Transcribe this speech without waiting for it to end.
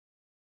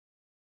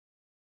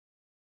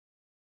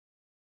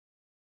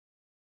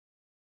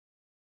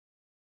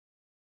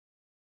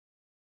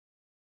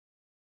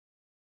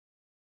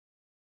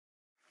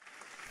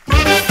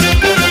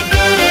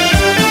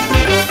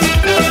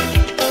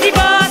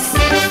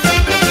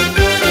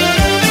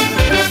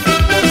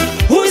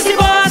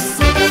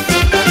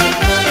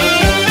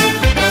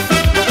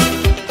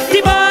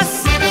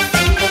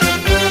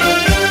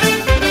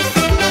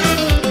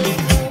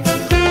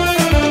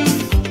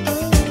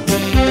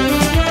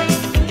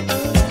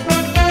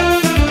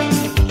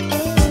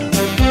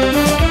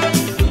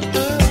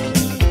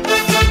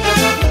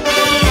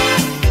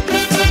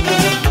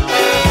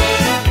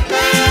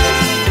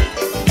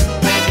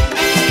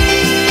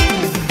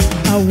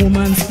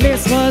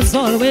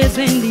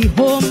the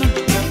home,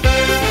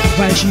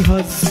 while she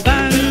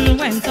husband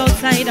went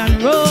outside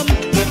and roam.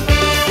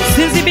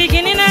 Since the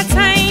beginning of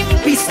time,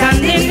 we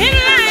standing in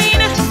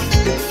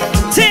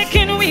line,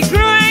 taking we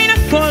grind,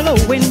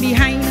 following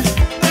behind.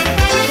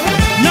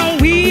 Now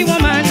we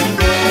woman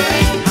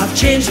have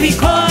changed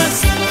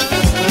because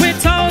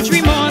without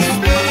remorse,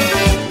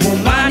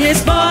 woman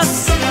is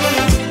boss.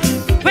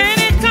 When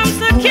it comes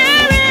to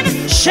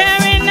caring,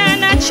 sharing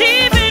and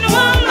achieving,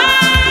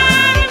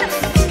 woman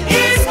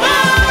is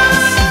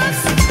boss.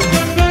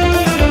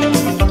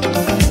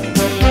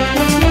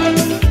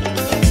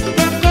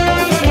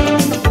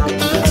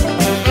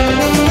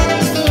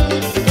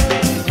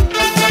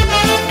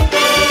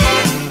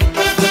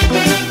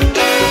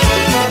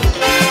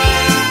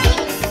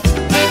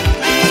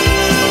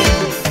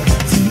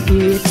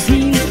 The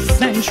 18th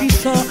century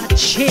saw a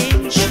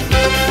change.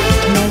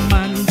 No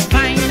man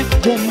fine,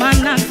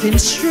 woman acting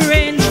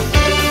strange.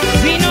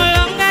 We no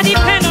longer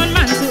depend on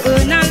man to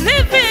earn a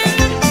living.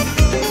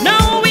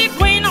 Now we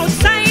going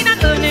outside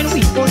and earning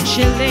we go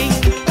chilling.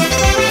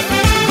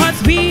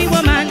 Cause we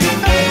woman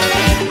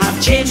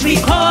have changed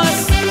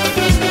because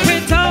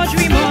without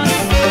remorse,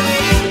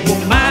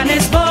 woman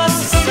is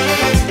boss.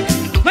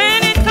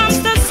 When it comes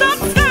to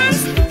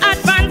substance,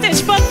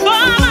 advantage,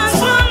 performance,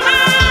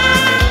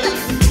 woman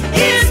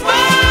is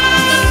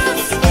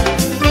boss.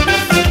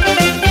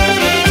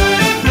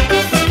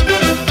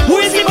 Who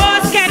is the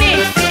boss, Kenny?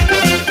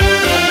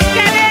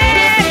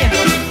 Kenny!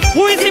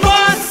 Who is the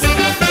boss?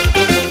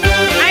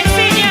 I've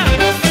seen you.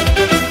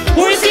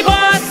 Who is the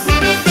boss?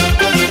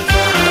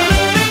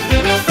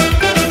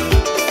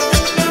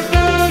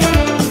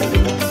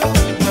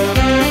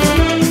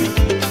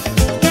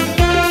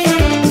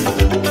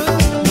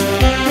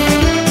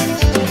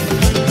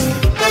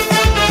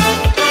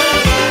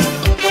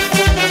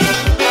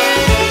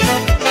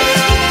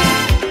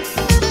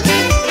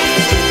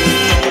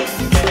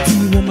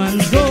 The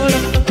woman's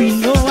role we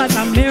know as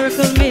a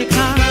miracle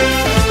maker,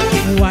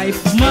 wife,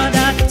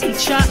 mother,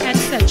 teacher,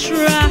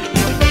 etc.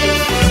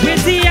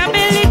 With the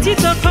ability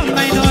to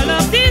combine all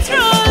of these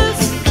roles,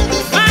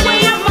 and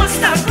you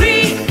must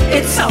agree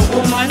it's a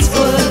woman's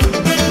world.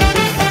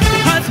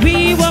 Cause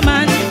we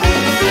woman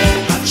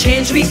have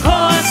changed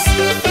because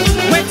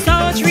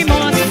without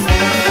remorse,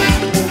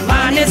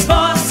 woman is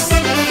boss.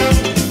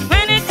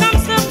 When it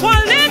comes to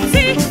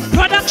quality,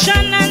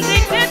 production and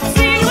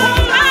dignity,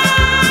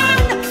 woman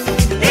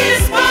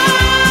is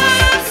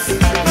boss.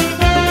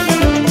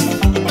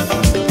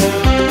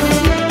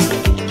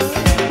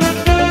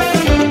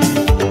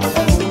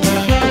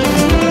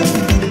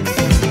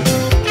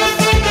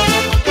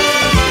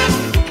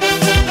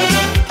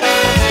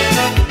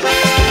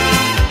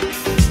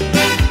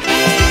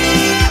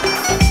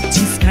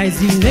 The sky's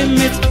the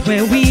limit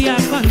where we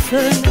are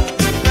concerned.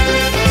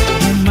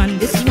 Woman,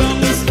 this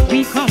wrongs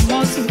we come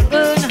out to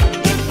earn.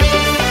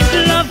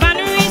 Love and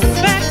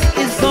respect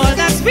is all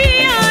that we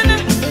earn.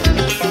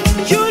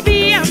 You'll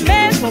be a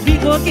man, but we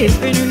go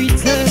give in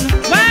return.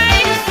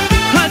 Why?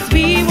 Cause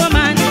we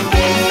woman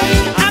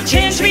have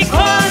changed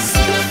because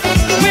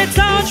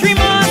without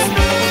remorse,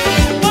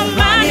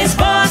 woman is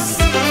boss.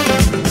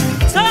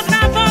 Talking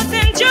about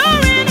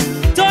enduring,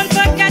 don't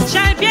forget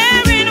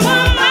childbearing,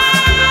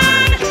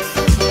 woman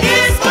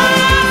is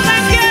boss.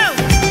 Thank you.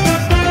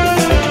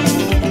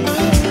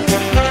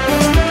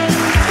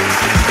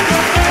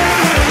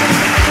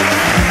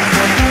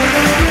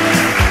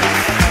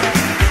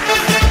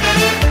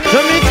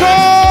 Jamaica!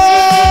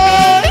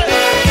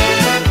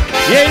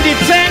 You're in the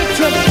tent.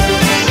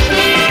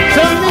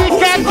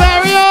 Jamaica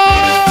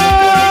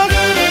Barrios!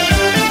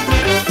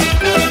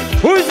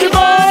 Who's the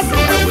boss?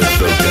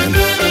 Kaiso tent.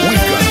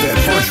 We've got that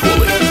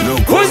virtually. No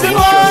Who's the carnival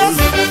boss?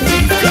 show.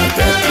 We've got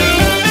that too.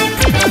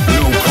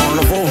 No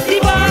carnival, The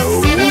boss.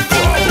 no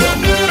problem.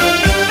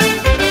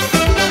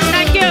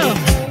 Thank you.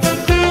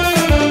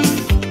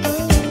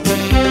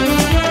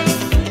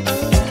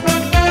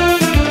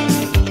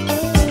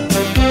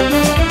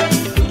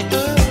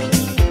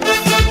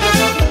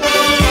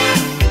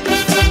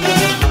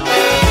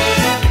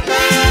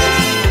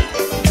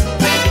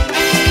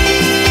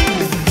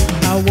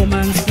 A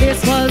woman's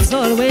place was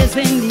always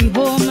in the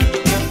home,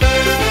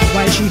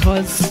 while she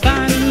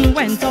husband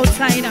went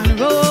outside and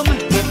roam.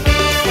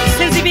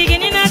 Since the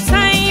beginning of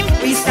time,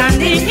 we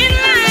standing in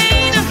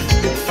line,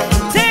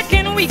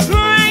 taking we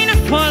grind,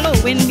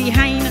 following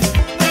behind.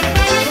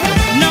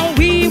 Now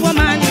we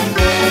woman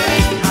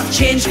have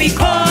changed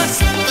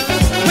because